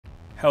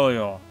Hello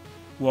y'all,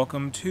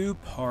 welcome to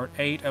part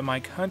 8 of my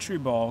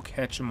Countryball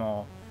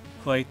Catch-em-all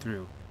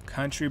playthrough.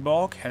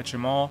 Countryball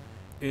Catch-em-all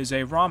is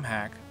a ROM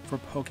hack for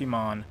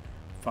Pokemon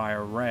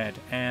Fire Red,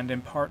 and in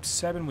part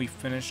 7 we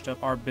finished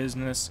up our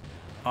business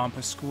on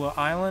Pascua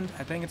Island,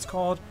 I think it's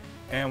called,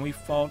 and we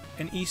fought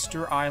an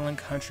Easter Island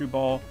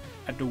Countryball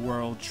at the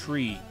World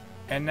Tree.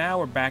 And now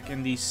we're back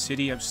in the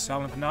city of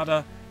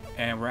Salampanada,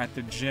 and we're at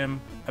the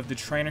gym of the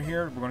trainer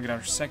here. We're going to get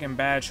our second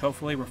badge,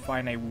 hopefully. We're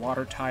fighting a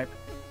water-type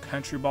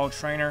Countryball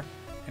trainer,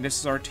 and this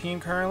is our team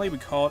currently. We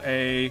called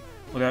a,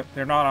 well,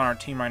 they're not on our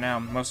team right now,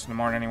 most of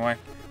them aren't anyway.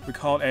 We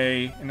called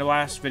a, in the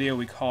last video,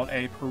 we called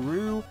a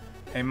Peru,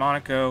 a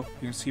Monaco,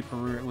 you can see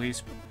Peru at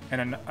least,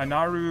 and a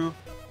Naru,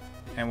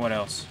 and what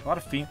else? A lot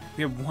of female.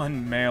 We have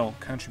one male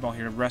Countryball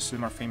here, the rest of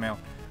them are female.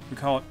 We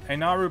called a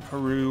Naru,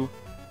 Peru,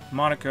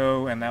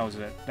 Monaco, and that was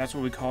it. That's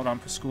what we called on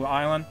Pascua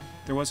Island.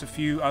 There was a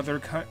few other,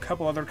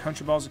 couple other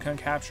Countryballs I couldn't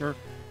capture,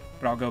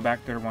 but I'll go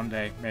back there one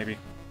day, maybe.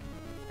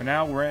 But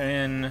now we're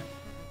in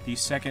the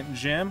second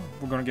gym.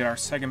 We're going to get our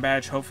second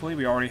badge, hopefully.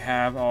 We already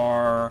have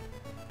our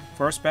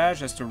first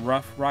badge. That's the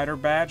Rough Rider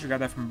badge. We got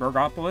that from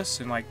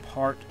Burgopolis in like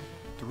part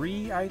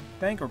 3, I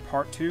think, or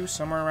part 2,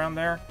 somewhere around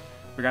there.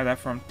 We got that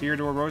from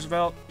Theodore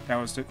Roosevelt. That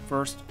was the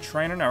first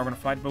trainer. Now we're going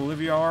to fight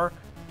Bolivar.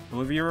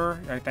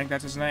 Bolivar, I think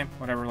that's his name.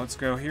 Whatever, let's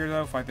go here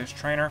though, fight this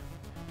trainer.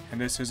 And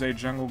this is a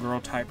Jungle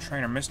Girl type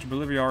trainer. Mr.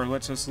 Bolivar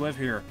lets us live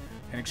here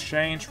in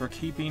exchange for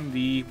keeping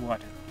the, what?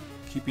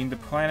 Keeping the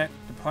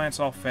planet's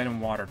all fed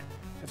and watered.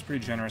 That's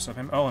pretty generous of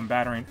him. Oh, and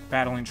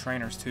battling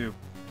trainers too.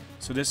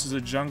 So this is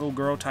a Jungle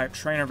Girl type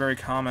trainer, very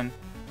common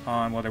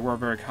on, well, they were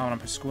very common on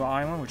Pascua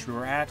Island, which we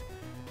were at.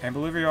 And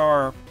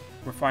Bolivar,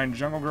 we're fighting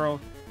Jungle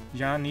Girl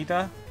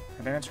Yanita, I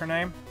think that's her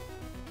name.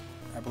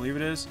 I believe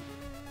it is.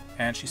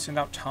 And she sent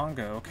out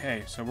Tonga.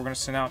 Okay, so we're going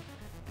to send out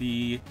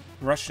the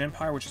Russian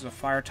Empire, which is a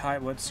fire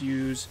type. Let's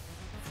use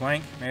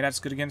Flank. Maybe that's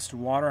good against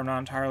water. I'm not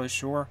entirely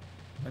sure.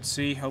 Let's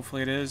see.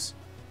 Hopefully it is.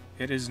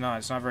 It is not.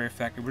 It's not very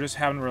effective. We're just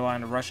having to rely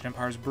on the Russian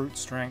Empire's brute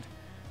strength.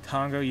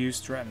 Tonga, use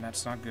Threaten.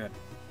 That's not good.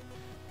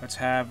 Let's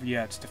have,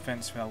 yeah, it's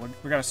defense spell.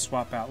 We got to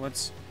swap out.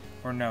 Let's,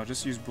 or no,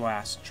 just use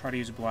Blast. Try to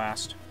use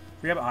Blast.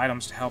 We have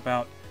items to help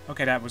out.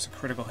 Okay, that was a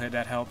critical hit.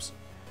 That helps.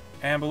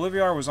 And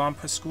Bolivar was on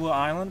Pascua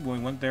Island when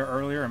we went there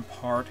earlier in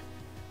part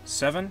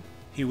 7.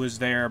 He was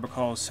there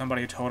because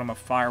somebody told him a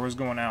fire was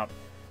going on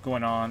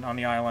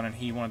the island, and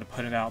he wanted to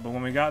put it out. But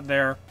when we got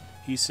there,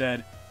 he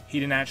said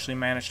he didn't actually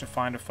manage to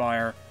find a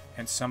fire,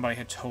 and somebody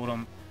had told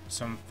him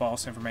some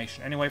false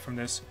information. Anyway, from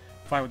this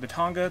fight with the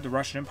Tonga, the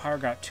Russian Empire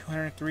got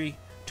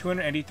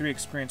 283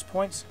 experience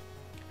points.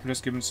 I'm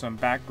just giving some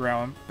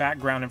background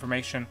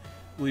information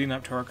leading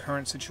up to our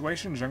current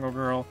situation. Jungle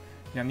Girl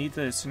Yanita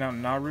is sent out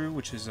Nauru,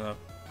 which is a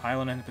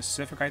island in the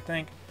Pacific, I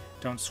think.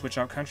 Don't switch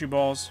out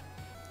Countryballs.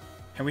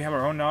 And we have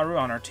our own Naru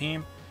on our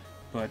team,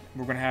 but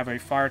we're going to have a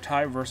fire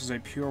type versus a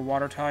pure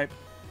water type.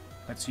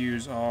 Let's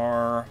use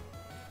our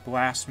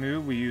blast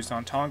move we used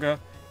on Tonga.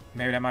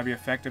 Maybe that might be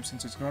effective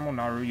since it's normal.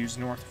 Naru used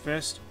North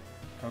Fist.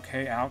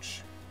 Okay,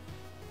 ouch.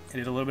 It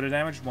did a little bit of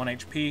damage. 1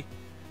 HP.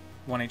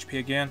 1 HP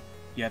again.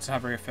 Yeah, it's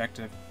not very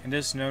effective. And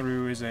this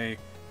Naru is a...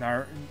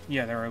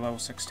 yeah, they're a level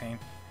 16.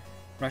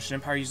 Russian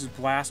Empire uses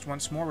Blast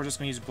once more. We're just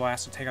going to use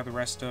Blast to take out the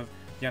rest of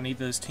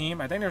Yanita's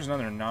team. I think there's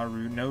another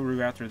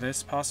Naru after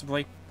this,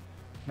 possibly.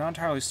 Not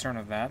entirely certain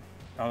of that,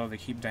 although they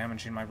keep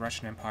damaging my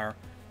Russian Empire.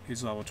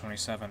 He's level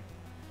 27.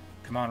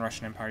 Come on,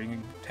 Russian Empire, you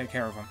can take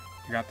care of him.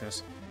 You got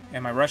this.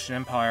 And my Russian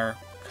Empire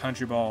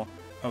Countryball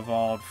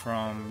evolved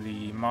from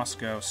the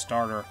Moscow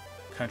starter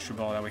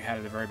Countryball that we had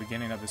at the very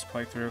beginning of this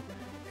playthrough.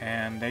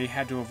 And they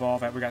had to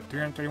evolve at, we got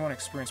 331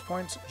 experience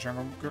points.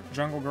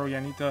 Jungle Girl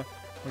Yanita,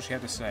 what's she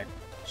had to say?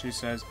 She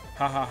says,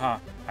 ha ha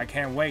ha, I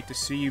can't wait to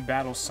see you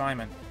battle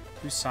Simon.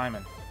 Who's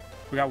Simon?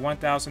 We got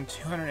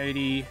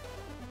 1,280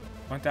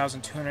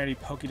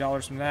 Poké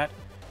Dollars from that.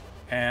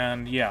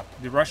 And yeah,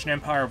 the Russian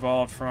Empire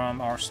evolved from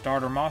our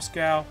starter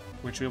Moscow,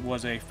 which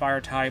was a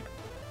fire type,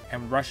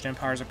 and Russian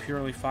Empire is a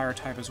purely fire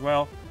type as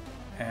well.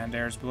 And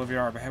there's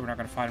Bolivar up ahead. We're not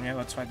going to fight him yet.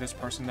 Let's fight this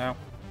person though.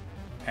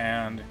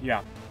 And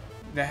yeah,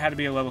 that had to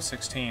be a level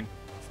 16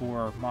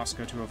 for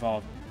Moscow to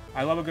evolve.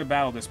 I love a good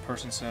battle, this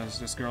person says.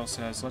 This girl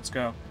says, let's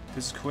go.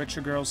 This is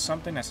Coitcha Girl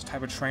something. That's the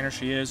type of trainer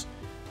she is.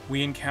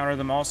 We encounter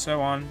them also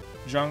on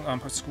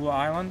Pascua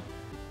Island,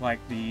 like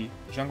the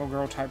Jungle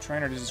Girl type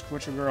trainer. This is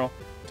Coitcha Girl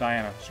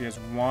Diana. She has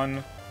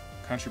one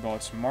Countryball.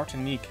 It's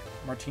Martinique.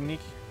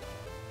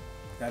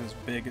 That is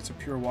big. It's a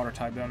pure water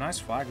type though. Nice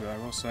flag though, I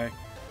will say.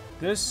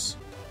 This,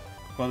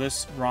 well,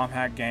 this ROM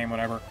hack game,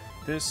 whatever.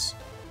 This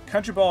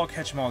Countryball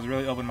Catch-em-all has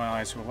really opened my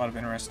eyes to a lot of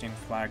interesting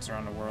flags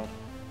around the world.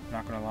 I'm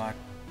not gonna lie.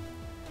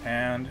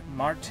 And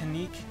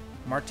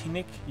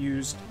Martinique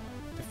used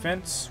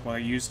defense. Well,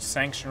 they used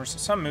sanction or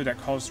some move that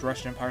caused the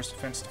Russian Empire's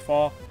defense to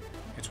fall.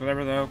 It's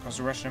whatever though, because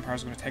the Russian Empire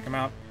is going to take them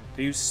out.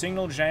 They used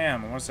Signal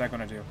Jam, and what's that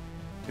going to do?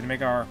 Did it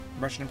make our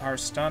Russian Empire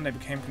stunned? They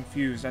became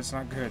confused. That's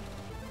not good.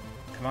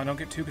 Come on, don't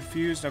get too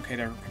confused. Okay,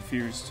 they're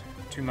confused.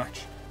 Too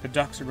much. The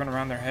ducks are going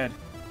around their head.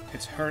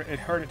 It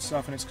hurt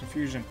itself in its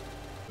confusion.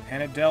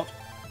 And it dealt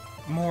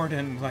more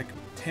than like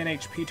 10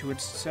 HP to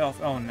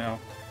itself. Oh no.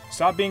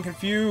 Stop being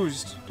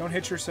confused. Don't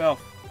hit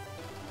yourself.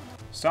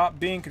 Stop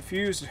being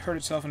confused. It hurt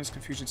itself in its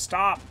confusion.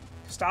 Stop.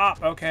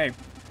 Stop. Okay.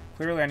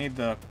 Clearly I need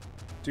to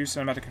do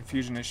something about the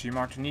confusion issue.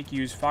 Martinique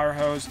used Fire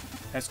Hose.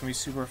 That's going to be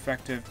super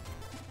effective.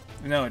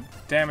 No, it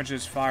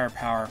damages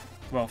firepower.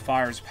 Well,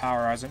 fire's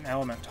power as an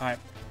element type.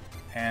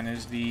 And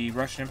is the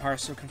Russian Empire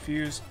still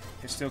confused?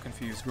 It's still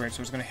confused. Great.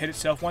 So it's going to hit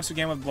itself once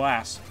again with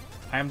Blast.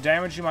 I am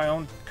damaging my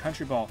own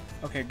Countryball.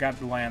 Okay, got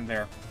to land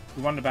there.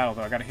 We won the battle,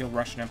 though. I got to heal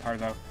Russian Empire,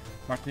 though.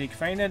 Martinique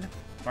fainted.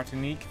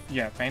 Martinique,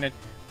 yeah, fainted.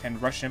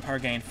 And Russian Empire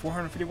gained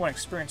 451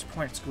 experience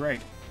points.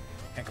 Great.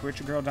 And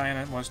Courage Girl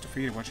Diana was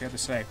defeated. What she had to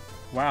say?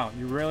 Wow,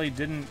 you really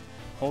didn't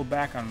hold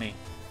back on me.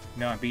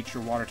 No, I beat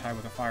your water type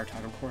with a fire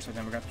type. Of course I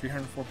did. We got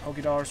 304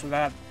 Poké for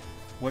that.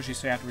 What did she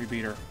say after we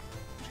beat her?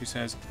 She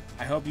says,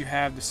 I hope you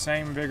have the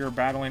same vigor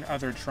battling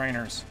other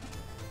trainers.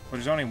 But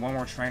there's only one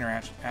more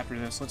trainer after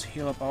this. Let's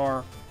heal up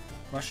our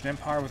Russian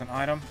Empire with an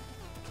item.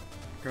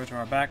 Go to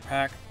our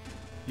backpack.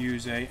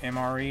 Use a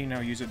MRE. No,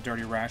 use a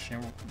Dirty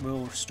Ration. It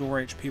will restore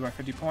HP by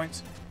 50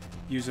 points.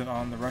 Use it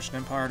on the Russian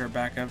Empire to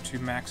back up to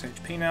max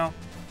HP now.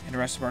 And the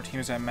rest of our team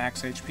is at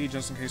max HP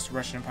just in case the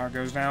Russian Empire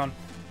goes down.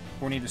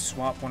 We need to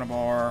swap one of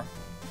our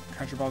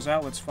Countryball's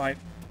out. Let's fight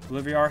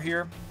Bolivar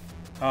here.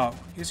 Oh,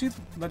 is he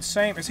the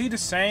same? Is he the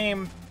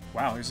same?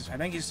 Wow, I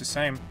think he's the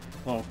same.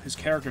 Well, his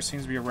character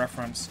seems to be a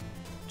reference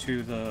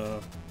to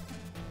the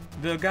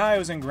guy who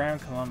was in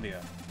Grand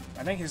Columbia.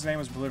 I think his name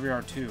was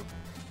Bolivar too.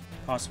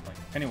 Possibly.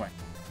 Anyway,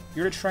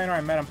 you're the trainer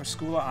I met on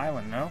Pascula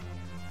Island, no?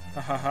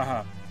 Ha ha ha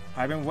ha.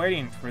 I've been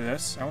waiting for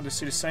this. I want to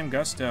see the same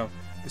gusto,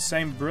 the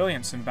same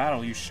brilliance in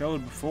battle you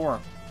showed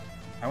before.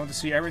 I want to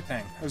see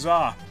everything.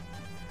 Huzzah!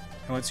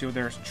 And let's see what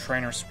their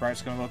trainer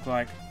sprite's going to look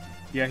like.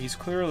 Yeah, he's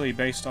clearly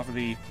based off of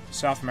the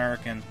South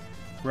American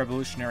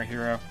revolutionary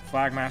hero,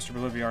 Flagmaster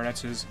Bolivar.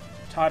 That's his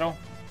title.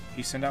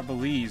 He sent out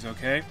Belize,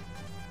 okay?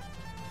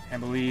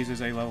 And Belize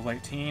is a level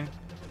 18.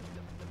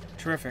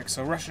 Terrific.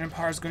 So Russian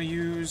Empire is going to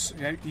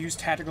use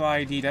Tactical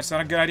IED. That's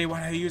not a good idea. Why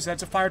do I use that?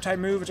 It's a fire type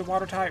move. It's a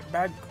water type.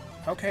 Bad.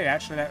 Okay,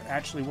 actually, that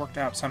actually worked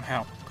out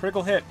somehow.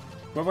 Critical hit.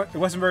 It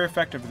wasn't very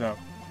effective, though.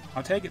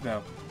 I'll take it,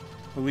 though.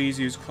 Belize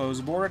used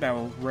Closed Border. That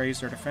will raise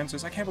their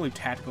defenses. I can't believe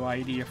Tactical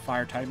IED, a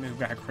fire type move,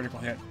 got a critical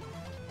hit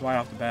right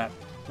off the bat.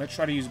 Let's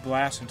try to use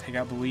Blast and take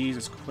out Belize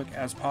as quick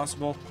as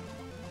possible.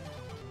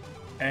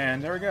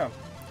 And there we go.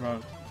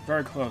 Well,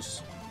 very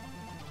close.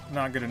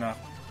 Not good enough.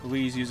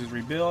 Belize uses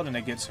Rebuild, and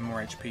they get some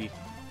more HP.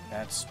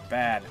 That's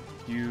bad.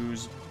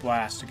 Use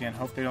Blast again. I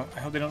hope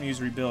they don't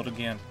use Rebuild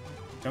again.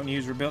 Don't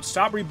use Rebuild.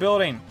 Stop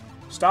rebuilding!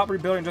 Stop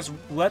rebuilding. Just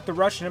let the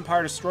Russian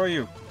Empire destroy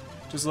you.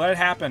 Just let it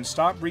happen.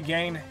 Stop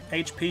regaining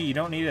HP. You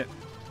don't need it.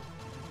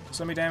 Just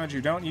let me damage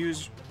you. Don't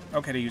use...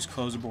 Okay, they use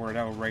Close the Border.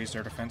 That will raise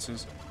their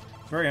defenses.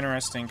 Very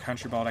interesting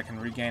Countryball that can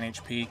regain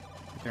HP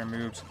with their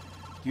moves.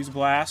 Use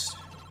Blast.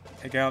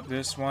 Take out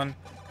this one.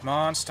 Come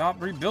on,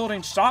 stop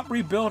rebuilding. Stop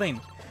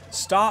rebuilding.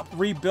 Stop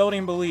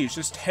rebuilding Belize.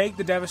 Just take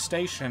the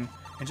devastation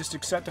and just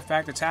accept the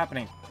fact it's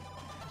happening.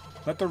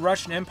 Let the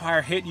Russian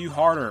Empire hit you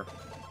harder.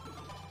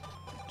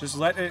 Just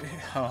let it...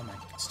 Oh my...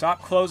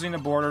 Stop closing the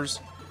borders.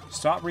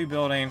 Stop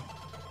rebuilding.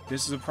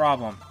 This is a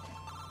problem.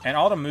 And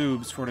all the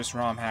moves for this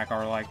ROM hack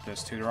are like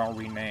this too. They're all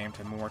renamed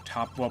to more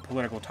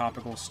political,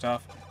 topical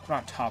stuff.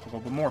 Not topical,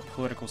 but more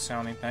political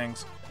sounding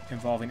things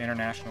involving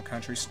international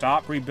countries.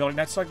 Stop rebuilding.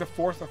 That's like the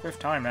 4th or 5th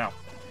time now.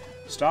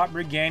 Stop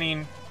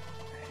regaining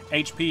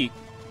HP.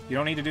 You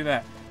don't need to do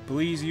that.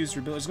 Belize use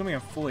rebuild. It's going to be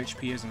on full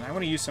HP, isn't it? I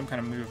want to use some kind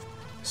of move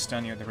to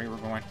stun you at the rate we're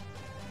going.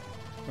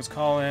 Let's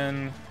call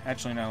in...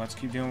 Actually, no. Let's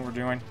keep doing what we're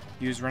doing.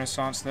 Use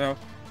Renaissance, though.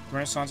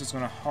 Renaissance is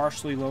going to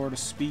harshly lower the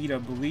speed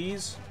of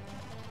Belize.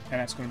 And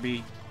that's going to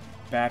be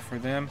bad for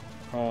them.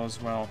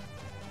 Because, well...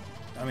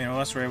 I mean,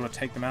 unless we're able to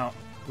take them out.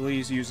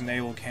 Belize use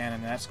Naval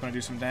Cannon. That's going to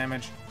do some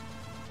damage.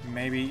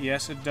 Maybe.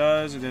 Yes, it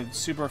does. It's a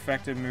super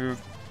effective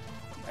move.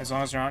 As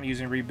long as they're not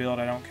using Rebuild,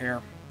 I don't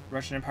care.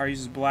 Russian Empire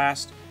uses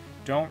Blast.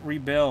 Don't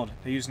rebuild.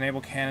 They use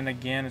Naval Cannon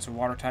again. It's a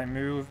water-type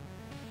move.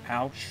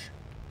 Ouch.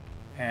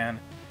 And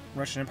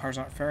Russian Empire's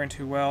not faring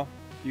too well.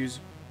 Use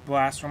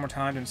Blast one more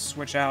time and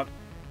switch out.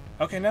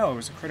 Okay, no, it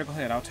was a critical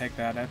hit. I'll take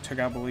that. That took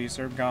out Belize.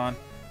 They're gone.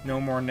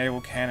 No more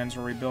Naval Cannons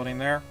or rebuilding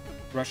there.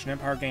 Russian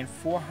Empire gained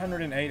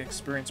 408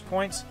 experience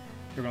points.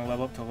 They're going to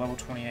level up to level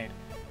 28.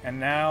 And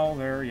now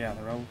they're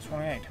level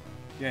 28.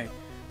 Yay.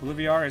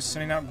 Bolivar is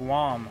sending out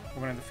Guam.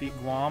 We're going to defeat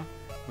Guam,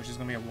 which is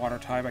going to be a water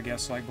type, I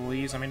guess, like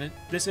Belize. I mean,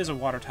 this is a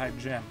water type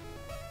gem,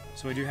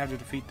 so we do have to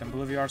defeat them.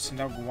 Bolivar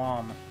sent out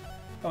Guam.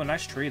 Oh, a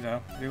nice tree,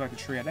 though. I do like the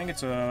tree. I think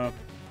it's a...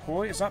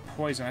 It's not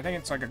poison. I think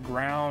it's like a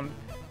ground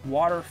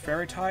water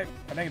fairy type.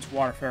 I think it's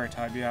water fairy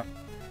type, yeah.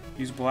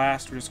 Use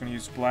Blast. We're just going to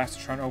use Blast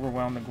to try and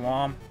overwhelm the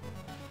Guam.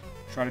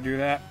 Try to do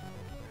that.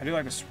 I do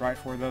like the sprite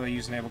for it, though. They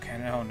use Naval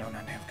Cannon. Oh, no,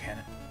 not Naval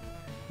Cannon.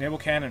 Naval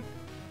Cannon.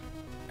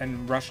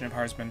 And Russian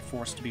Empire has been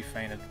forced to be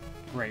fainted.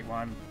 Great. Well,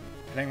 I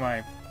think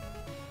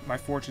my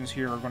fortunes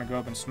here are going to go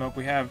up in smoke.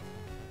 We have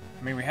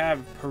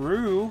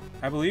Peru.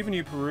 I believe in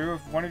you, Peru.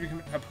 If one of you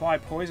can apply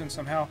poison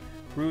somehow.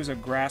 Peru is a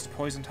grass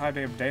poison type.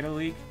 They have Data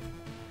Leak.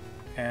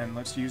 And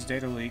let's use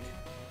data leak.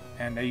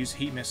 And they use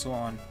heat missile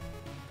on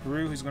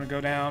Peru, who's going to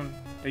go down.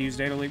 They use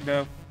data leak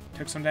though.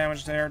 Took some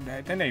damage there.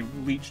 Then they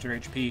leached their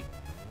HP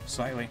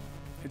slightly.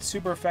 It's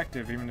super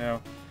effective, even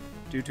though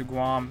due to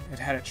Guam, it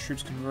had its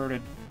troops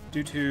converted.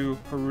 Due to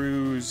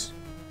Peru's,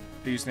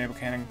 they used naval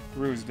cannon.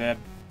 Peru is dead.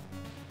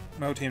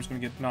 My whole team's going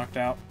to get knocked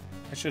out.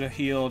 I should have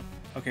healed.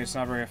 Okay, it's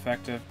not very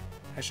effective.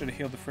 I should have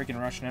healed the freaking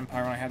Russian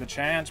Empire when I had the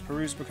chance.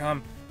 Peru's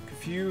become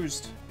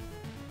confused.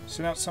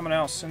 Send out someone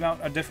else. Send out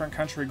a different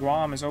country.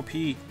 Guam is OP.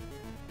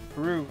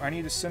 Peru, I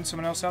need to send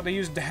someone else out. They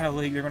use data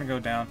leak. They're going to go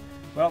down.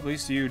 Well, at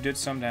least you did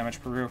some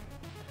damage, Peru.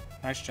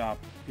 Nice job.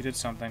 You did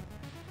something.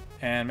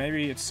 And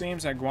maybe it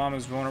seems that Guam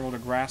is vulnerable to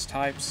grass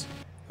types.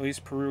 At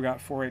least Peru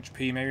got 4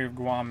 HP. Maybe if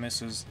Guam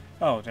misses...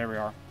 Oh, there we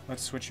are.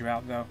 Let's switch you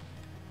out, though.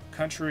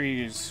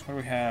 Countries. What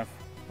do we have?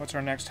 What's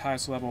our next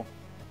highest level?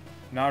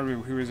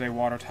 Nauru, who is a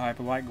water type,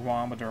 like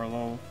Guam, but they're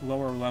a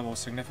lower level,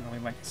 significantly,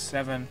 like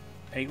 7,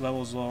 8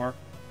 levels lower.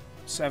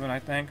 7, I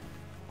think.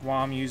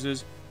 Guam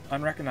uses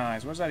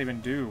unrecognized. What does that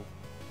even do?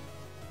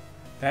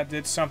 That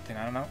did something.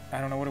 I don't know. I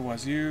don't know what it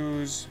was.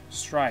 Use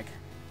strike.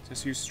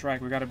 Just use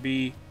strike. We got to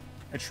be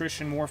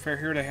attrition warfare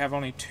here. They have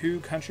only 2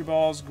 country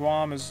balls.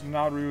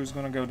 Nauru is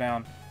going to go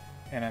down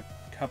in a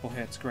couple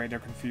hits. Great. They're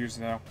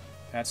confused though.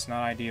 That's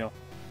not ideal.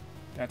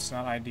 That's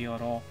not ideal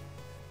at all.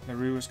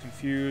 Nauru is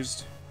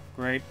confused.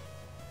 Great.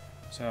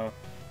 So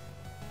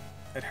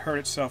it hurt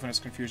itself in its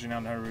confusion. Now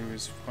Nauru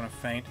is going to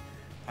faint.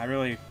 I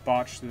really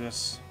botched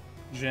this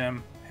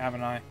gem,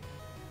 haven't I?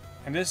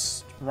 And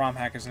this ROM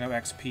hack is no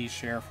XP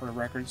share for the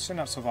record. Send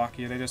out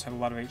Slovakia. They just have a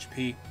lot of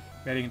HP.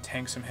 Maybe you can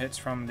tank some hits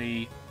from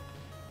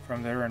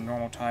their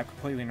normal type,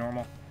 completely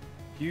normal.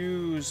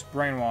 Use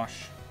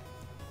Brainwash.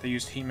 They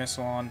used heat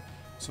missile on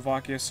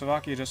Slovakia.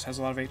 Slovakia just has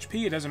a lot of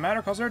HP. It doesn't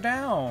matter because they're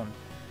down.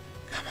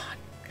 Come on.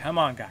 Come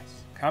on,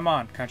 guys. Come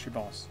on, country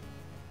balls.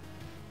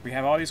 We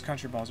have all these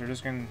country balls. They're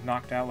just getting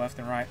knocked out left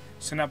and right.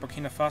 Send out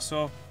Burkina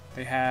Faso.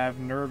 They have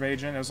Nerve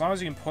Agent. As long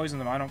as you can poison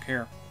them, I don't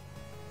care.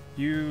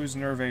 Use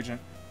Nerve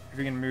Agent. If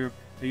you can move.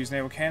 They use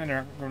naval cannon.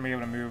 They're not going to be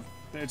able to move.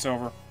 It's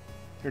over.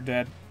 They're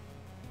dead.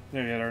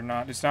 They're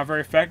not. It's not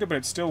very effective, but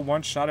it's still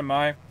one shot at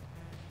my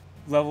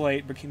level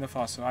 8 Burkina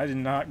Faso. I did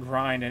not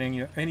grind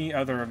any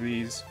other of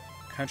these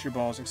country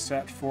balls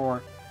except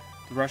for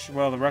the Russian.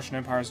 Well, the Russian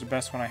Empire is the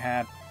best one I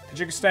had.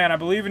 Tajikistan, I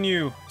believe in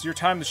you. It's your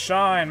time to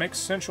shine. Make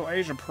Central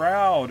Asia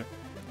proud.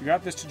 You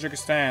got this,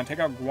 Tajikistan. Take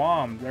out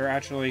Guam.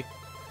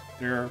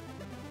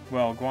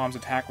 Well, Guam's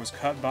attack was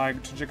cut by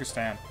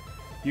Tajikistan.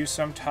 Use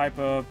some type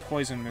of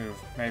poison move,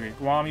 maybe.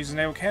 Guam uses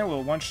naval cannon.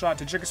 Will one-shot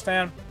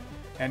Tajikistan.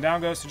 And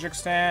down goes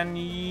Tajikistan.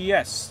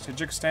 Yes,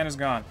 Tajikistan is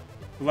gone.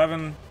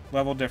 11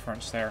 level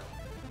difference there.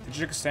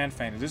 Tajikistan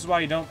fainted. This is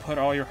why you don't put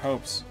all your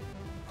hopes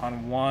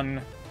on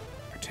one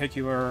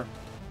particular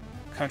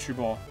country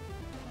ball.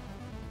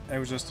 It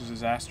was just a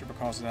disaster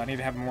because of that. I need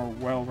to have a more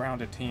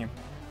well-rounded team.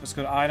 Let's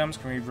go to items.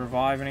 Can we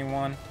revive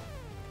anyone?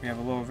 We have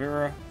aloe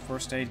vera,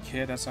 first aid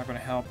kit. That's not going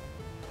to help.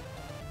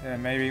 Yeah,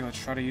 maybe.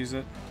 Let's try to use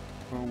it.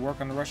 Will it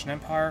work on the Russian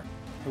Empire?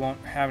 It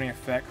won't have any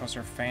effect because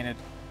they're fainted.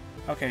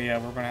 Okay, yeah,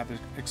 we're going to have to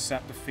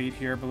accept defeat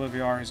here.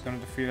 Bolivar is going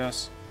to defeat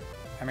us.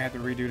 I may have to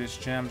redo this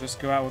gem. Just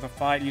go out with a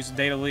fight. Use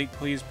data leak,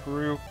 please,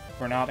 Peru.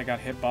 Or not, they got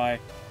hit by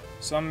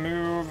some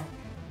move.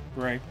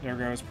 Great, there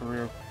goes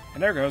Peru.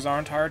 And there goes our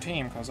entire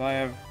team, because I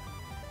have...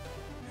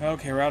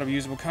 Okay, we're out of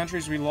usable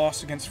countries. We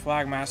lost against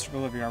Flagmaster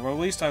Bolivar. Well, at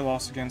least I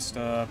lost against...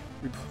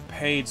 we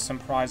paid some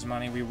prize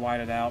money. We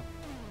whited out.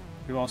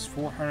 We lost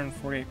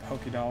 448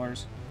 Poké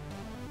Dollars.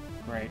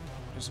 Great.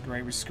 Just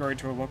great. We scurried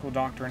to a local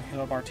doctor and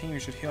healed up our team. You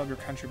should heal up your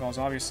country balls.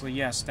 Obviously,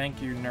 yes.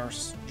 Thank you,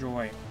 Nurse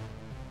Joy.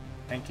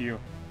 Thank you.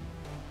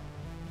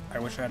 I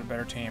wish I had a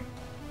better team.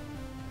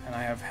 And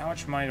I have... How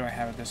much money do I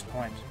have at this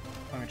point?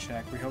 Let me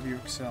check. We hope you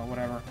excel.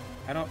 Whatever.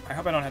 I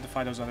hope I don't have to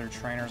fight those other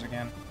trainers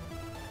again.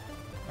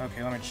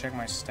 Okay, let me check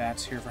my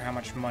stats here for how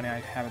much money I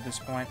have at this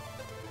point.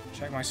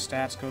 Check my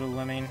stats. Go to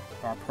Lemming,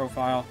 our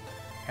profile.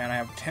 And I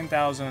have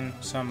 10,000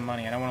 some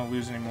money. I don't want to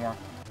lose any more.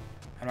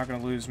 I'm not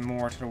going to lose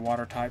more to the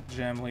water type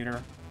gem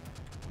leader.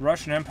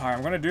 Russian Empire.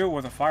 I'm going to do it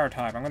with a fire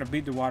type. I'm going to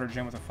beat the water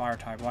gem with a fire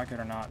type, like it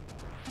or not.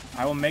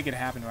 I will make it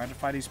happen. Do I have to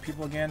fight these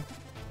people again?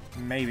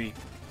 Maybe.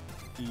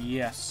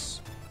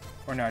 Yes.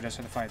 Or no, I just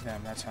have to fight them.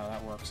 That's how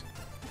that works.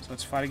 So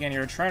let's fight again.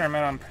 You're a trainer,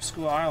 man, on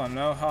School Island.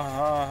 No, ha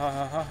ha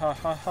ha ha ha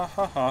ha ha ha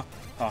ha ha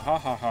ha ha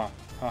ha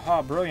ha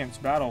ha. Brilliant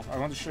battle. I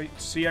want to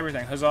see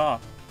everything. Huzzah.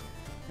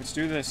 Let's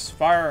do this.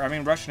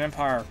 Russian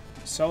Empire.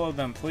 Solo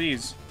them,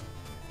 please.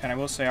 And I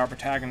will say our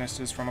protagonist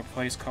is from a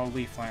place called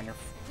Leafland.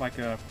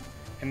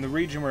 In the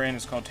region we're in,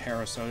 it's called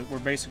Terra, so we're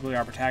basically,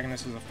 our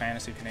protagonist is a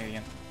fantasy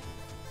Canadian.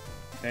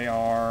 They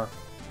are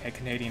a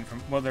Canadian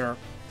from, well, they're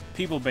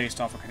people based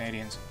off of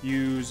Canadians.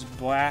 Use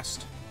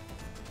Blast,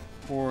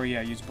 or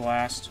yeah, use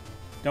Blast.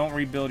 Don't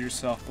rebuild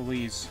yourself,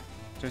 please.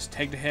 Just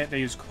take the hit. They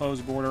use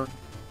Closed Border.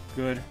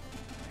 Good.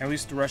 At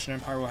least the Russian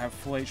Empire will have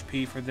full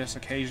HP for this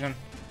occasion.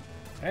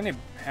 And they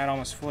had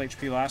almost full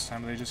HP last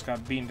time, but they just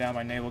got beaten down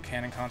by naval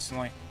cannon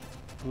constantly.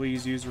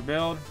 Please use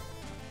rebuild.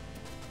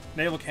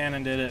 Naval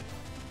cannon did it.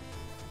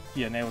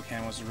 Yeah, naval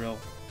cannon was the real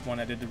one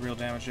that did the real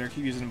damage there.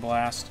 Keep using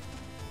Blast.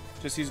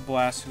 Just use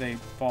Blast so they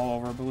fall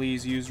over.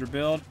 Belize, use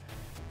Rebuild.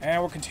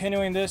 And we're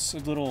continuing this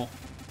little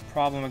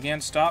problem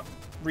again. Stop,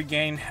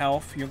 regain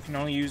health. You can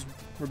only use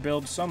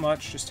Rebuild so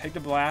much. Just take the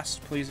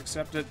Blast. Please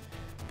accept it.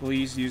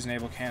 Belize, use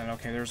Naval Cannon.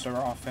 Okay, there's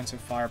our offensive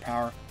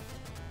firepower.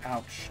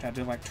 Ouch. That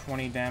did like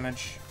 20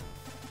 damage.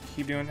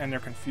 Keep doing, and they're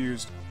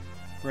confused.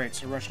 Great,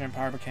 so Russian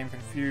Empire became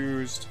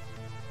confused.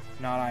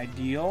 Not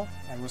ideal.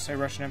 I will say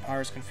Russian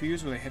Empire is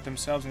confused. Will they hit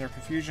themselves in their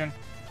confusion?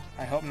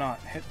 I hope not.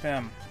 Hit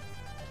them.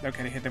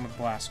 Okay, they hit them with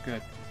Blast.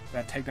 Good. Did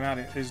that take them out?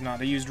 It is not.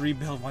 They used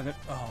Rebuild. Why?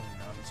 Oh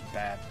no, that's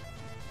bad.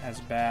 That's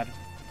bad.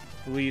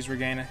 Please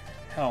regain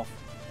health.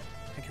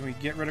 And can we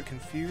get rid of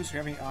Confuse? Do we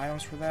have any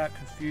items for that?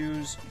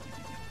 Confuse.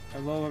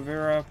 Aloe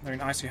Vera. I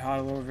mean, Icy Hot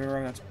Aloe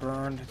Vera. That's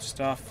burned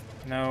stuff.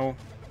 No.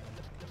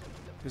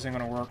 This ain't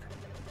gonna work.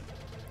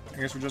 I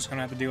guess we're just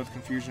gonna have to deal with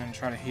Confusion and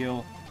try to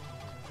heal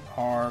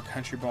our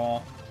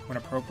Countryball when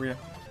appropriate.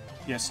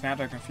 Yes, snap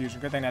that Confusion.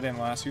 Good thing that didn't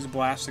last. Use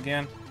Blast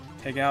again.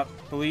 Take out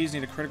Belize.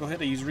 Need a critical hit.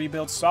 They use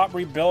Rebuild. Stop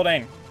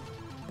rebuilding!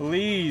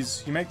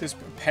 Belize, you make this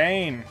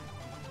pain.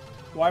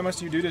 Why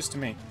must you do this to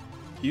me?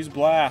 Use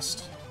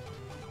Blast.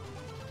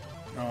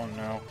 Oh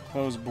no.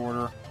 Close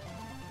border.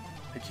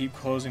 They keep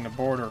closing the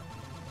border.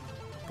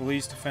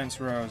 Belize defense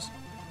rose.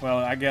 Well,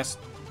 I guess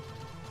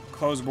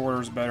closed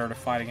border is better to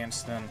fight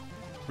against than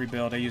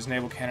Rebuild. They use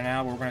Naval Cannon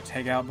now, but we're going to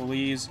take out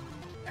Belize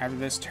after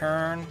this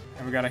turn,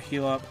 and we got to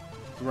heal up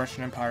the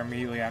Russian Empire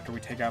immediately after we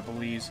take out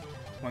Belize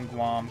when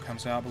Guam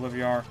comes out.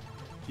 Bolivar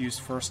used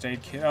first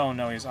aid kit. Oh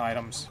no, he has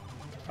items.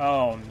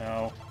 Oh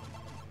no.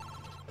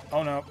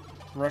 Oh no.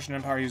 Russian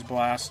Empire used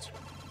Blast.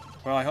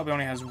 Well, I hope he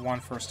only has one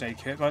first aid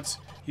kit. Let's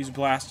use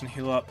Blast and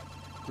heal up.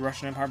 The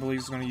Russian Empire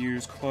believes is going to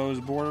use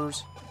closed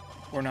borders.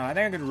 Or not. I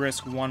think I could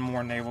risk one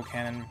more naval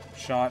cannon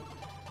shot.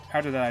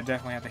 After that, I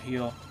definitely have to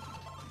heal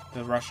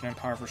the Russian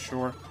Empire for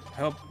sure. I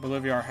hope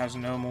Bolivar has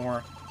no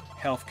more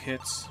health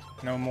kits,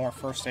 no more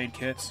first aid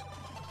kits.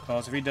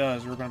 Because if he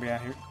does, we're going to be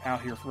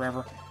out here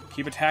forever.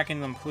 Keep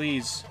attacking them,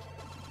 please.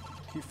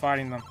 Keep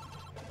fighting them.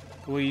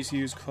 Please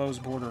use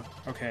closed border.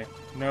 Okay,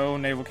 no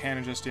naval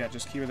cannon just yet.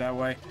 Just keep it that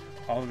way.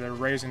 Although they're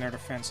raising their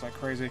defense like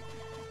crazy.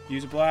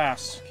 Use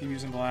Blast. Keep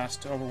using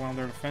Blast to overwhelm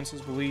their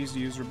defenses. Belize,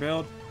 use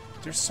Rebuild.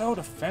 They're so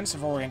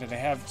defensive oriented. They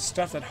have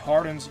stuff that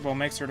hardens, well,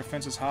 makes their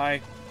defenses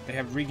high. They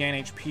have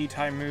regain HP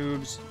type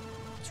moves.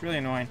 It's really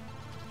annoying.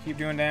 Keep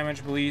doing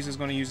damage. Belize is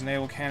going to use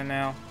naval cannon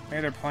now.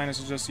 Maybe their plan is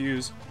to just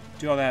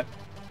do all that,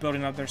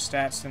 building up their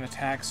stats and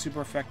attack.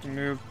 Super effective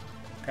move.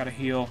 Got to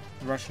heal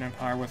the Russian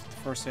Empire with the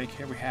first aid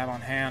kit we have on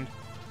hand.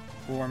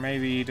 Or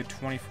maybe the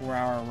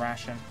 24-hour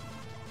ration.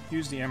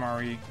 Use the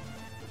MRE.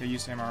 They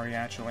used the MRE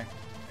actually.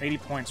 80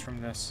 points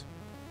from this.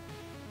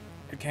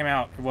 It came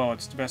out, well,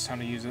 it's the best time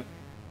to use it.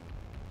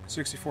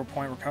 64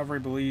 point recovery.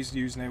 Belize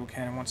use naval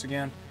cannon once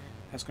again.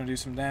 That's going to do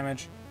some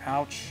damage.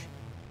 Ouch.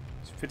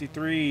 It's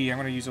 53. I'm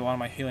going to use a lot of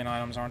my healing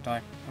items, aren't I?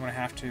 I'm going to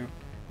have to.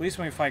 At least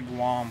when we fight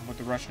Guam with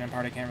the Russian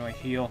Empire, they can't really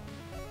heal.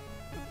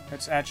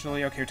 That's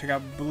actually, okay, we took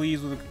out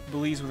Belize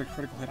with a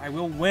critical hit. I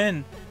will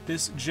win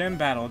this gym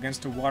battle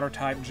against a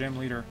water-type gym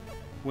leader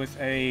with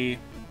a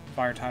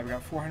fire type. We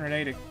got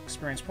 408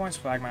 experience points.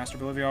 Flagmaster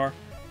Bolivar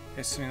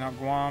is sending out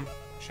Guam.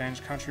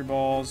 Change country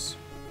balls.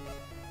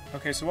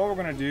 Okay, so what we're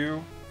going to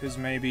do is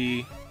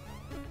maybe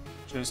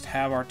just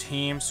have our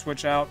team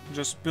switch out.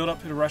 Just build up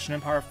to the Russian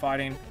Empire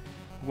fighting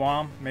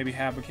Guam. Maybe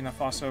have Burkina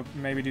Faso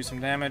maybe do some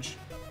damage.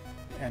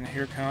 And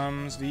here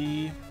comes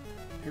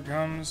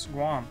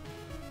Guam.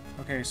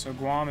 Okay, so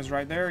Guam is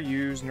right there.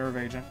 Use Nerve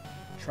Agent.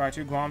 Try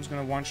to. Guam's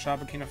going to one-shot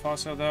Burkina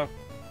Faso, though.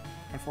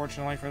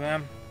 Unfortunately for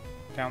them.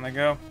 Down they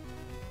go.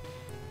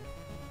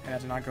 And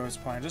that did not go as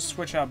planned. Just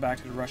switch out back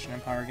to the Russian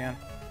Empire again.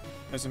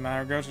 Doesn't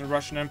matter. Go to the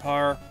Russian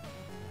Empire.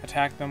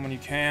 Attack them when you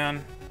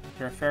can.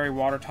 They're a fairy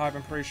water type,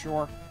 I'm pretty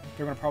sure.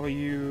 They're going to probably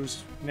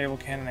use naval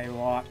cannon a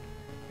lot.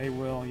 They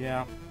will,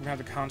 yeah. We're going to have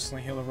to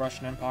constantly heal the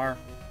Russian Empire.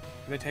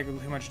 If they take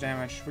too much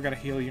damage, we got to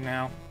heal you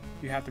now.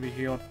 You have to be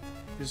healed.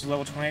 This is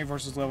level 28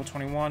 versus level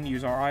 21.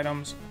 Use our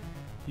items.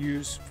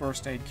 Use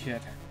first aid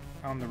kit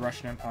on the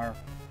Russian Empire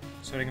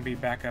so they can be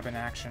back up in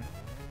action.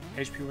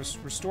 HP was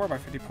restored by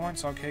 50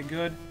 points. Okay,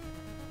 good.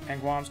 And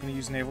Guam's going to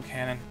use naval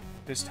cannon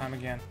this time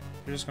again.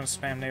 They're just going to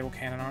spam naval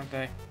cannon, aren't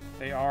they?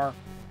 They are.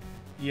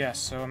 Yes,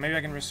 so maybe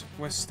I can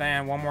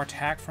withstand one more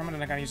attack from it,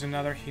 and I gotta use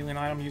another healing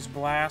item. Use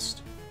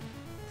Blast.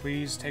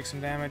 Please take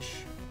some damage.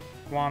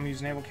 Guam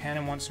use naval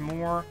cannon once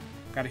more.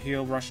 Gotta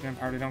heal Russian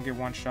Empire. They don't get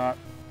one shot.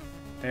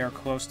 They are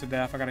close to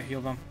death. I gotta heal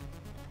them.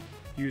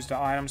 Use the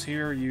items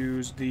here.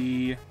 Use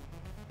the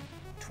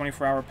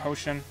 24-hour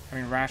potion.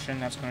 Ration.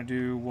 That's gonna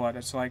do what?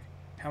 It's like,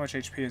 how much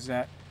HP is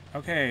that?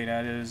 Okay,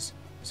 that is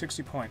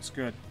 60 points.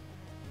 Good.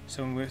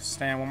 So we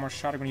withstand one more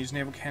shot. I'm gonna use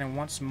naval cannon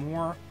once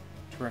more.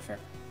 Terrific.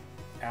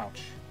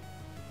 Ouch.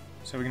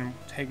 So we can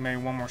take maybe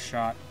one more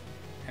shot,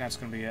 and that's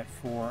going to be it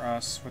for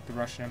us with the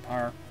Russian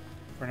Empire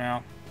for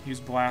now. Use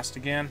Blast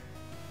again.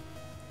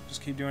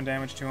 Just keep doing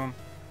damage to them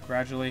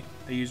gradually.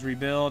 They use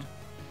Rebuild.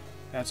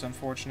 That's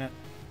unfortunate.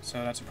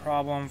 So that's a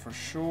problem for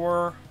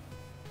sure.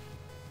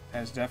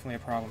 That is definitely a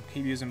problem.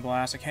 Keep using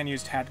blast. I can't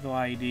use tactical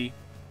IED.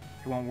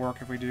 It won't work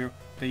if we do.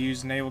 They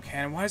use naval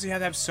cannon. Why does he have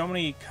to have so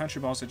many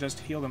country balls that just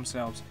heal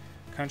themselves?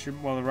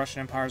 Well, the Russian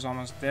Empire is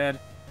almost dead.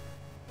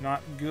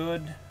 Not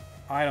good.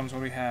 Items, what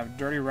do we have?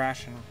 Dirty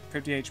ration.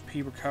 50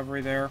 HP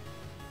recovery there.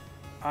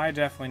 I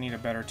definitely need a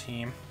better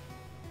team.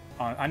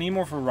 I need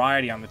more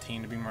variety on the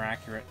team to be more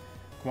accurate.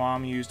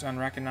 Guam used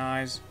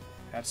unrecognized.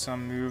 That's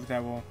some move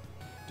that will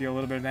deal a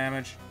little bit of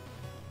damage.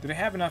 Do they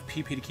have enough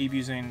PP to keep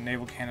using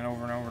naval cannon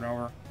over and over and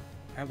over?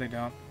 I hope they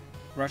don't.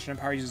 Russian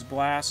Empire uses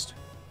blast.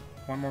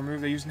 One more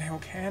move, they use naval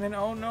cannon.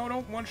 Oh no,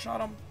 don't one-shot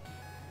them.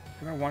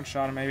 They're gonna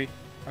one-shot him maybe.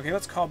 Okay,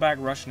 let's call back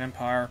Russian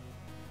Empire.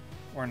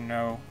 Or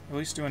no. At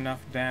least do enough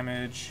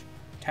damage.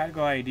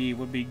 Tactical IED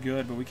would be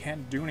good, but we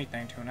can't do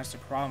anything to him. That's the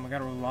problem. We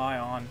gotta rely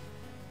on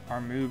our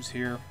moves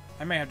here.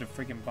 I may have to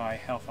freaking buy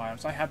health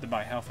items. I have to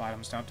buy health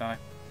items, don't I?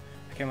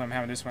 I can't let him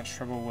having this much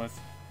trouble with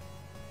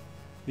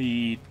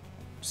the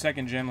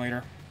second gym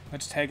leader.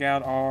 Let's take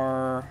out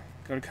our...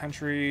 Go to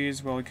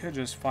countries. Well, we could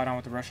just fight on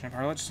with the Russian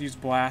Empire. Let's use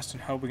blast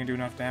and hope we can do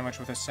enough damage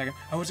with a second.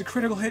 Oh, it's a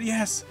critical hit.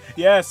 Yes!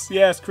 Yes,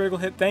 yes, critical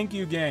hit. Thank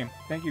you, game.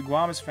 Thank you.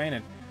 Guam has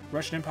fainted.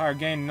 Russian Empire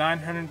gained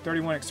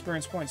 931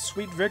 experience points.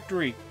 Sweet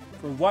victory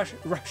for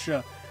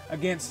Russia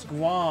against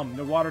Guam,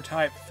 the water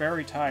type,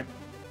 fairy type,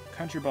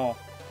 Countryball.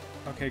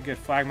 Okay, good.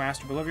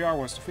 Flagmaster Bolivar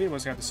was defeated.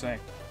 What's he got to say?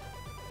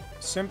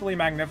 Simply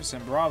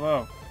magnificent.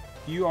 Bravo.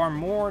 You are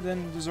more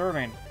than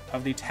deserving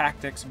of the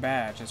Tactics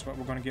badge. That's what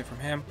we're going to get from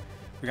him.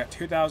 We got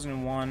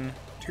 2,100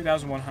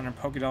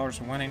 Poké Dollars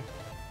for winning.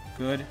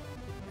 Good.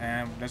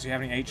 And does he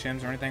have any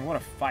HMs or anything? What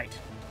a fight.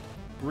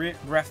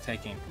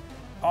 Breathtaking.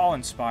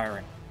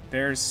 Awe-inspiring.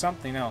 There's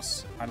something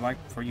else I'd like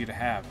for you to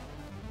have.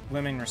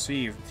 Lemming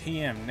received.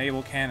 TM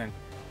Naval Cannon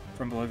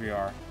from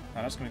Bolivar.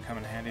 Now that's going to come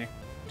in handy.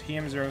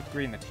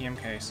 TM03 in the TM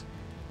case.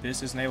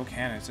 This is Naval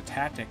Cannon. It's a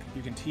tactic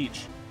you can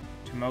teach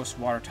to most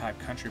water-type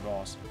country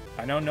balls.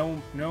 I know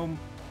no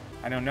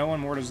one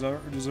more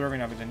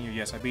deserving of it than you.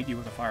 Yes, I beat you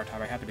with a fire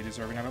type. I have to be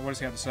deserving of it. What does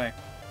he have to say?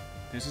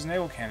 This is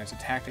Naval Cannon. It's a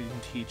tactic you can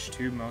teach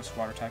to most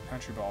water-type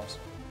country balls.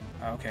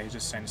 Okay, he's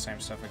just saying the same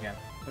stuff again.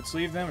 Let's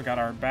leave them. We got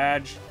our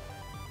badge.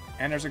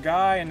 And there's a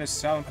guy in this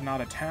Southern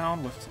Panada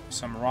town with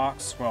some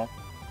rocks. Well,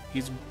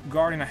 he's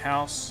guarding a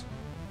house,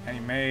 and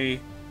you may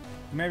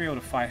be able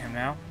to fight him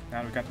now. Now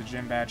that we've got the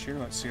gym badge here,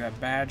 let's see that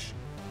badge,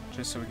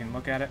 just so we can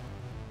look at it.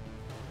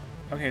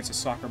 Okay, it's a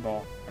soccer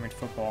ball. I mean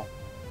football.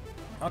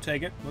 I'll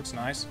take it. Looks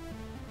nice.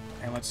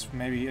 And let's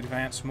maybe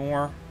advance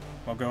more.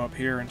 We'll go up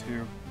here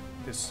into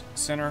this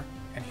center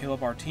and heal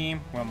up our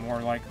team. Well,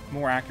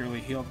 more accurately,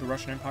 heal up the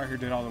Russian Empire who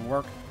did all the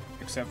work,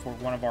 except for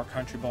one of our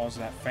country balls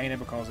that fainted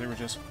because they were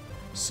just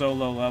so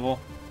low level.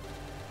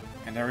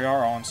 And there we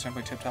are, all in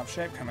simply tip-top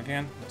shape. Come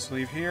again. Let's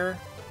leave here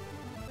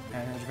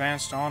and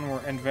advance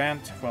onward.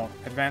 Advance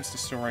the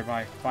story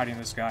by fighting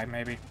this guy.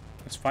 Maybe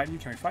let's fight you.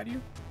 Can we fight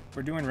you?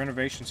 We're doing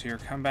renovations here.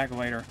 Come back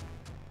later,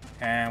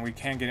 and we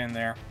can't get in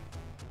there.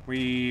 Where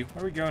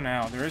do we go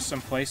now? There is some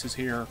places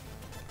here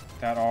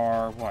that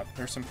are what?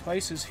 There's some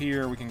places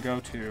here we can go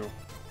to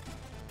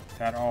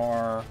that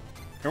are.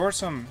 There are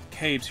some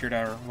caves here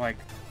that are like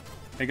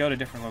they go to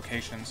different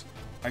locations.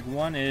 Like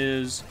one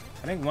is,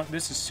 I think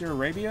this is Syria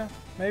Arabia,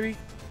 maybe?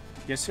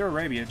 Yeah, Syria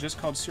Arabia, just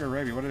called Syria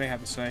Arabia. What do they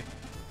have to say?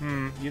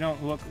 You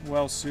don't look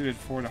well suited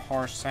for the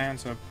harsh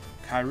sands of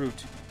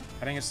Kairut.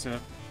 I think it's the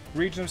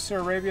region of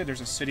Syria Arabia.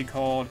 There's a city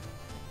called,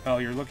 well,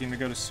 you're looking to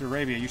go to Syria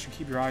Arabia. You should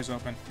keep your eyes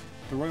open.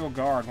 The Royal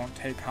Guard won't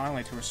take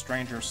kindly to a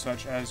stranger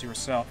such as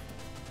yourself,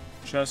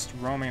 just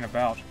roaming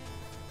about.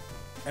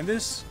 And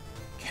this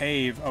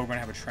cave, oh, we're going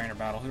to have a trainer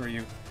battle. Who are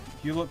you?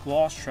 You look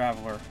lost,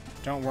 traveler.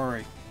 Don't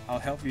worry. I'll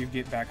help you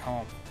get back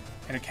home.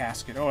 In a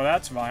casket. Oh,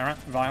 that's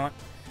violent.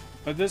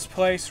 But this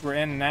place we're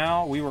in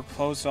now, we were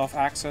closed off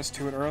access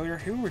to it earlier.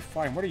 Who are we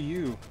fighting? What are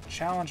you?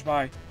 Challenged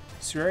by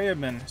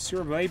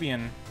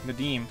Surabian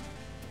Nadim.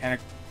 And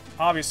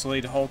obviously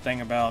the whole thing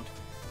about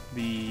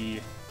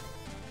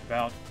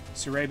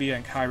Sarabia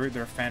and Kairut,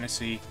 they're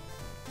fantasy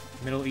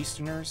Middle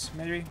Easterners,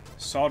 maybe?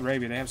 Saudi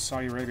Arabia, they have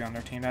Saudi Arabia on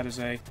their team. That is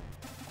a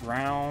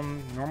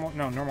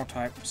normal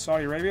type.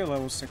 Saudi Arabia,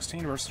 level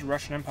 16 versus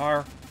Russian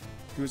Empire,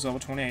 who is level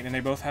 28. And they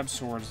both have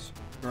swords.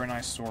 Very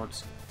nice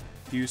swords.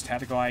 Use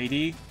tactical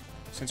IED.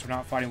 Since we're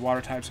not fighting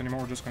water types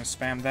anymore, we're just going to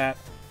spam that.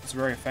 It's a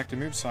very effective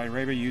move. Saudi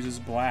Arabia uses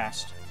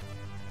blast.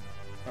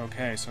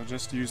 Okay, so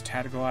just use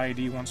tactical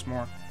IED once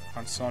more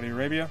on Saudi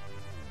Arabia.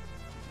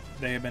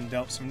 They have been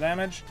dealt some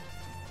damage,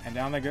 and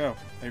down they go.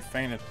 They've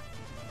fainted.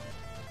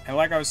 And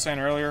like I was saying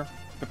earlier,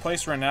 the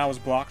place right now was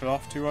blocked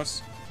off to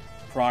us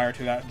prior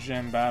to that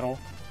gym battle,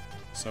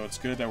 so it's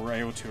good that we're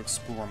able to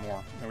explore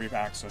more, that we have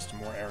access to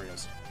more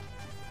areas.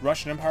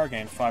 Russian Empire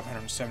gained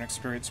 507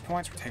 experience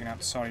points. We're taking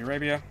out Saudi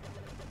Arabia.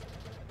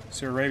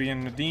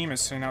 Surabian Nadim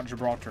is sending out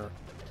Gibraltar.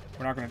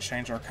 We're not going to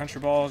change our country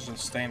balls,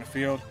 just stay in the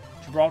field.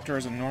 Gibraltar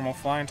is a normal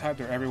flying type.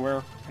 They're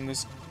everywhere in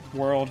this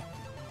world,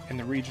 in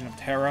the region of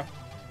Terra,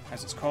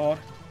 as it's called.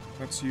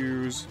 Let's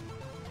use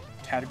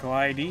tactical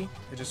IED.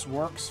 It just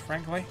works,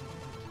 frankly.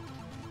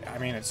 I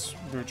mean, it's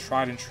the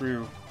tried and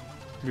true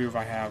move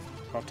I have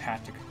called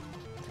tactic.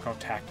 called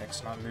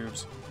tactics, not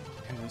moves,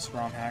 in this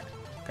ROM hack.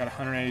 Got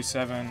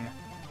 187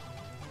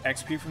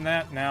 XP from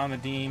that. Now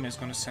Nadim is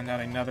going to send out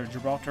another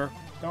Gibraltar.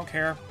 Don't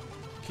care.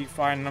 Keep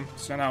fighting them.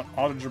 Send out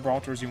all the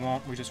Gibraltars you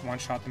want. We just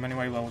one-shot them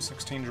anyway. Level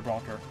 16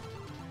 Gibraltar.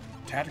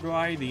 Tactical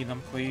IED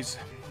them, please.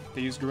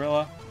 They use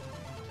Gorilla.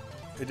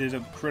 It did a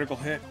critical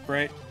hit.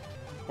 Great.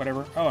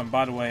 Whatever. Oh, and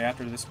by the way,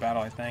 after this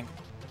battle, I think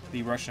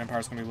the Russian Empire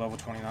is going to be level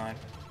 29,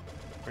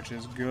 which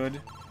is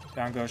good.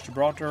 Down goes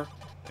Gibraltar.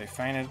 They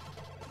fainted.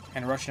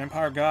 And the Russian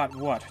Empire got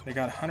what? They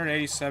got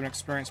 187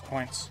 experience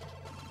points.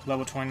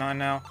 Level 29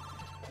 now.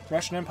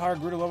 Russian Empire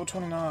grew to level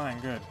 29.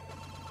 Good.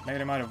 Maybe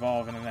they might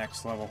evolve in the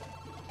next level.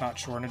 Not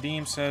sure.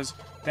 Nadim says,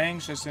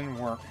 things just didn't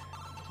work.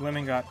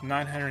 Lemon got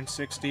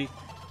 960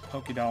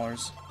 Poké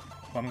Dollars.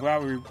 Well, I'm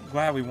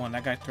glad we won.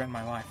 That guy threatened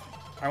my life.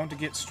 I want to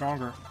get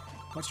stronger.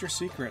 What's your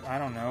secret? I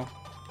don't know.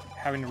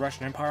 Having the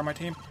Russian Empire on my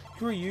team?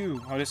 Who are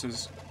you? Oh, this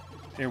is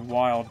a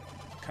wild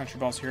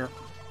Countryball's here.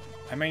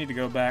 I may need to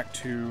go back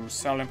to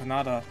Sal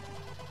Empanada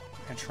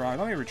and try.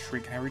 Let me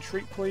retreat. Can I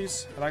retreat,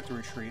 please? I'd like to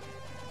retreat.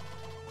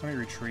 Let me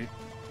retreat.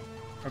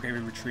 Okay, we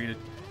retreated.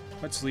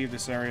 Let's leave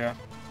this area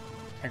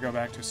and go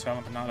back to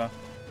Sal Empanada.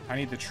 I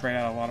need to trade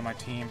out a lot of my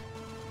team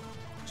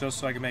just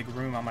so I can make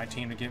room on my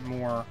team to get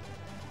more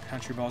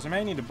Country Balls. I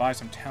may need to buy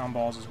some Town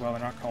Balls as well.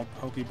 They're not called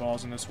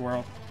Pokeballs in this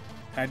world.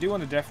 And I do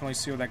want to definitely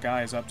see what that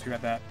guy is up to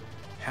at that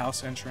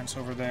house entrance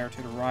over there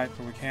to the right,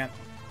 but we can't.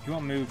 He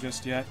won't move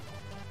just yet.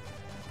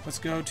 Let's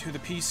go to the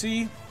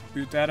PC,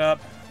 boot that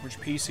up. Which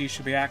PC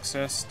should be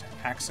accessed?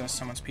 Access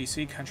someone's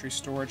PC. Country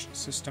storage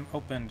system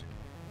opened.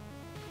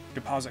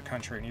 Deposit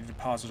country. I need to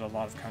deposit a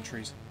lot of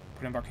countries.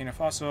 Put in Burkina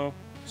Faso,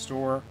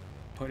 store.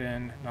 Put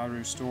in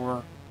Nauru,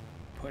 store.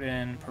 Put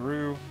in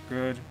Peru,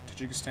 good.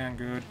 Tajikistan,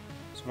 good.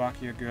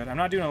 Slovakia, good. I'm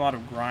not doing a lot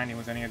of grinding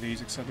with any of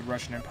these except the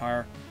Russian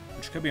Empire,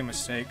 which could be a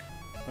mistake,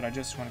 but I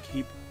just want to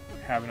keep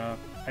having I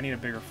need a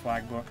bigger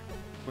flag book,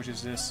 which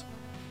is this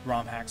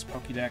ROM hacks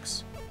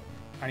Pokédex.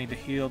 I need to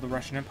heal the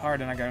Russian Empire,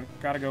 then I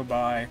gotta go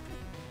buy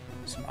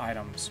some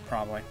items,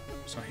 probably.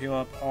 So heal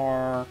up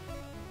our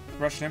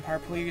Russian Empire,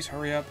 please.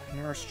 Hurry up.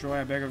 Nurse Joy,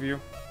 I beg of you.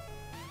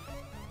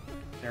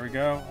 There we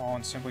go. All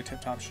in simply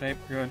tip-top shape.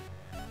 Good.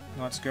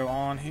 Let's go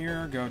on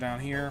here, go down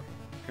here,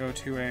 go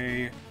to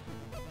a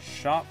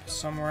shop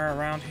somewhere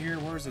around here.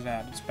 Where is it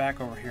at? It's back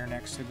over here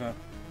next to the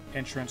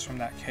entrance from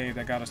that cave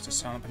that got us to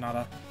San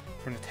Empanada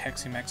from the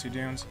Texi-Mexi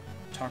Dunes.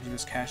 Talk to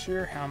this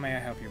cashier. How may I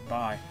help you?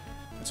 Buy.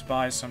 Let's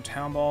buy some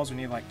Town Balls. We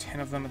need like 10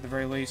 of them at the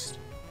very least.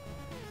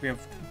 We have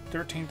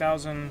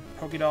 13,000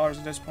 Poké Dollars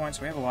at this point,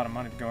 so we have a lot of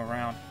money to go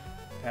around.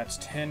 That's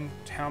 10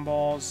 Town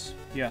Balls.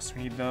 Yes,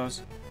 we need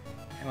those.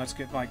 And let's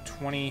get like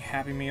 20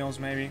 Happy Meals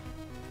maybe.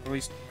 Or at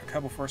least a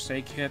couple first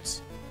aid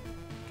kits.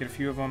 Get a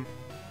few of them.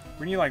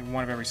 We need like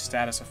one of every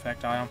status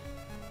effect item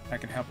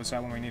that can help us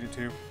out when we need it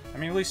to. I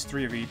mean, at least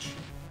 3 of each,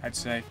 I'd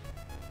say.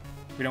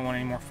 We don't want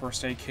any more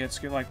first aid kits.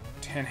 Get like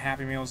 10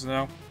 Happy Meals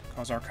though,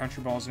 because our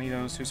Country Balls need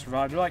those to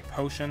survive. They're like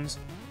potions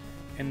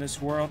in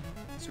this world.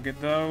 So get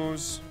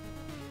those.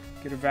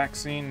 Get a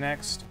vaccine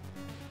next.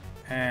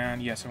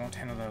 And yes, I want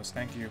 10 of those.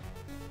 Thank you.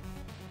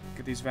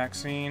 Get these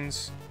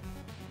vaccines.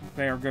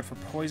 They are good for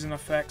poison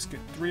effects. Get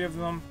 3 of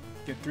them.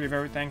 Get 3 of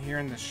everything here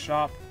in this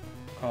shop,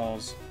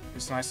 because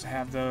it's nice to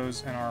have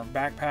those in our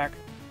backpack.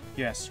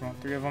 Yes, we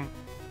want 3 of them.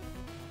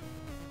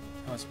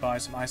 Let's buy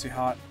some Icy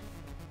Hot,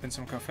 then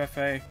some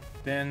Covfefe,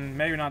 then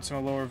maybe not some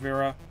Aloe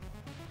Vera.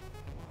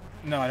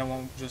 No, I don't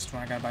want just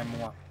one. I gotta buy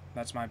more.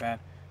 That's my bad.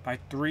 Buy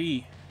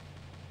 3.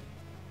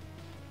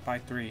 Buy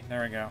 3.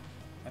 There we go.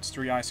 That's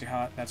 3 Icy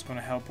Hot. That's going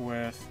to help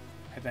with,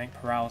 I think,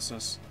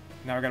 paralysis.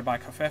 Now we gotta buy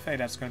Covfefe.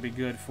 That's going to be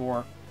good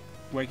for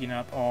waking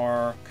up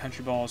our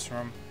Country Balls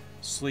from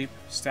sleep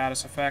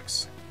status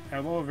effects.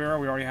 And Aloe Vera,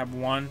 we already have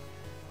 1.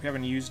 We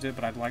haven't used it,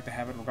 but I'd like to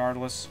have it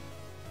regardless.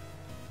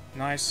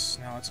 Nice.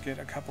 Now let's get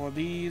a couple of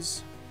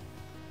these.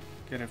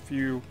 Get a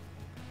few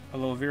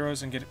Aloe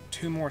Veras and get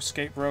 2 more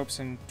escape ropes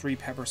and 3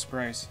 pepper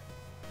sprays.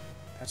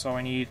 That's all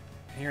I need.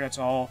 And here, that's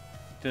all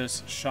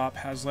this shop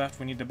has left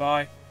we need to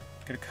buy.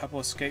 Get a couple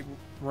escape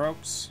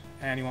ropes,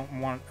 and you want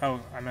 1. Oh,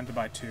 I meant to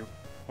buy 2.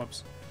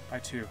 Whoops. Buy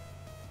 2.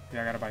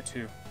 Yeah, I gotta buy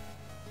 2.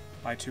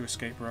 Buy 2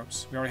 escape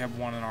ropes. We already have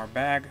 1 in our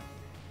bag.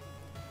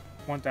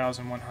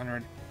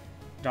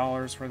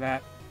 $1,100 for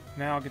that.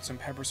 Now I'll get some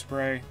pepper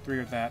spray, 3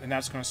 of that, and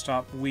that's going to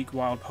stop weak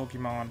wild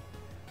Pokemon,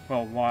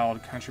 well,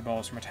 wild Country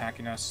Balls from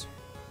attacking us.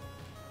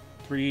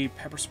 3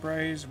 pepper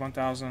sprays,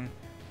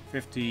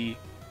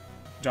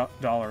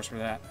 $1,050 for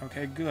that.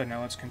 Okay, good.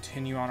 Now let's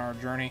continue on our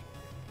journey.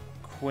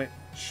 Quit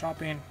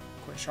shopping,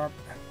 quit shop,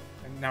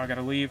 and now I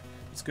gotta leave.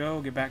 Let's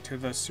go, get back to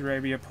the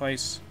Surabia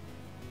place.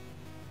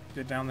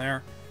 Get down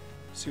there,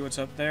 see what's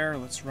up there.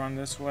 Let's run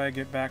this way,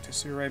 get back to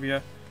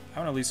Surabia. I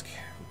want to at least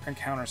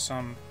encounter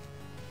some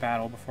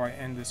battle before I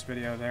end this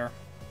video there,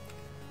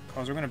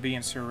 because we're going to be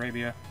in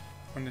Surabia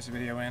when this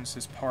video ends,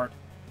 this part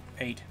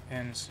 8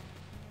 ends.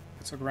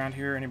 Let's look around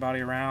here.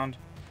 Anybody around?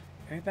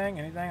 Anything?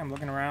 Anything? I'm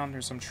looking around.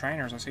 There's some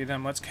trainers. I see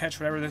them. Let's catch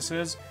whatever this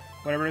is.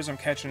 Whatever it is, I'm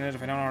catching it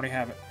if I don't already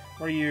have it.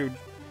 Where are you?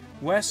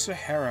 West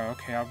Sahara.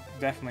 Okay, I'll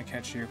definitely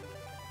catch you.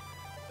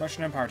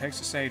 Russian Empire takes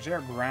the stage.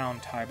 They're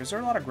ground type. Is there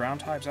a lot of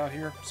ground types out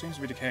here? Seems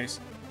to be the case.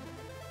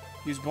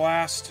 Use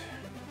Blast.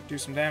 Do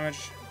some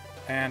damage.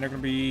 And they're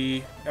going to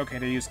be... Okay,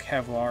 they use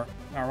Kevlar.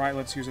 Alright,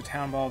 let's use a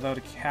Town Ball, though,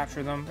 to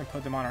capture them and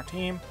put them on our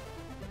team.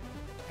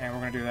 And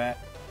we're going to do that.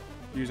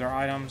 Use our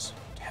items.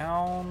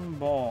 Town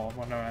Ball.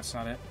 Well, no, that's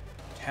not it.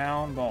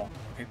 Town Ball.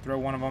 Okay, throw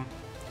one of them.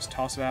 Just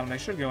toss it at them. They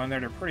should go in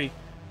there. They're pretty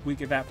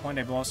weak at that point.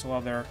 They've lost a lot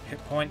of their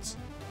hit points.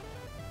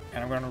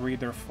 And I'm going to read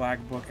their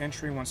flag book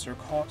entry once they're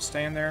caught.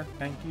 Stay in there.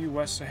 Thank you,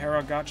 West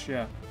Sahara.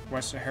 Gotcha.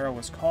 West Sahara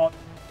was caught.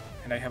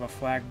 And they have a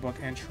flag book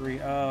entry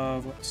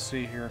of, let's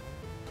see here,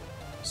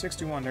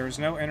 61. There is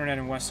no internet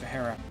in West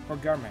Sahara, or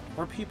government,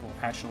 or people,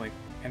 actually.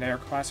 And they are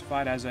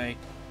classified as a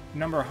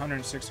number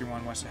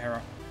 161, West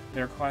Sahara.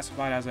 They are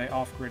classified as a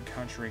off-grid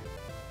country.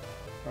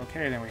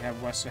 Okay, then we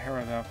have West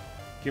Sahara, though.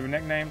 Give a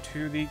nickname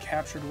to the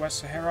captured West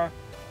Sahara?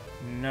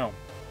 No.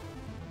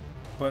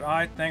 But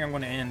I think I'm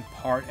going to end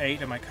Part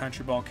 8 of my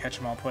Countryball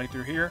Catch-em-all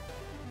playthrough here.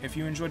 If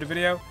you enjoyed the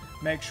video,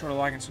 make sure to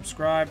like and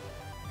subscribe.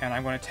 And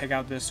I'm going to take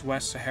out this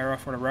West Sahara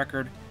for the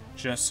record,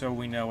 just so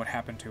we know what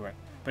happened to it.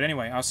 But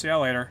anyway, I'll see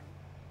y'all later.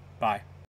 Bye.